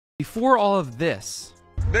Before all of this,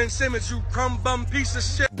 Ben Simmons, you crumb bum piece of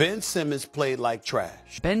shit. Ben Simmons played like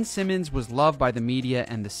trash. Ben Simmons was loved by the media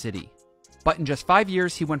and the city. But in just 5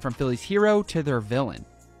 years, he went from Philly's hero to their villain.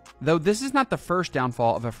 Though this is not the first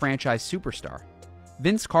downfall of a franchise superstar.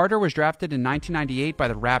 Vince Carter was drafted in 1998 by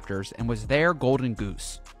the Raptors and was their golden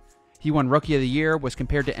goose. He won Rookie of the Year, was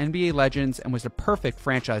compared to NBA legends, and was the perfect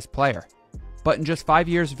franchise player. But in just 5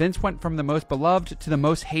 years, Vince went from the most beloved to the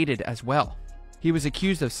most hated as well. He was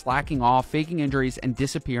accused of slacking off, faking injuries, and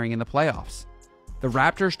disappearing in the playoffs. The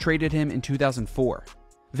Raptors traded him in 2004.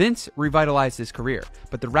 Vince revitalized his career,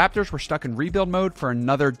 but the Raptors were stuck in rebuild mode for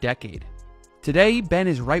another decade. Today, Ben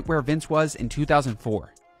is right where Vince was in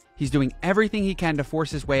 2004. He's doing everything he can to force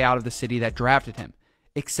his way out of the city that drafted him,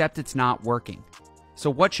 except it's not working. So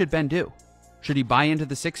what should Ben do? Should he buy into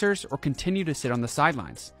the Sixers or continue to sit on the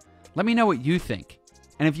sidelines? Let me know what you think.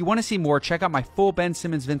 And if you want to see more, check out my full Ben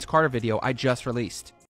Simmons Vince Carter video I just released.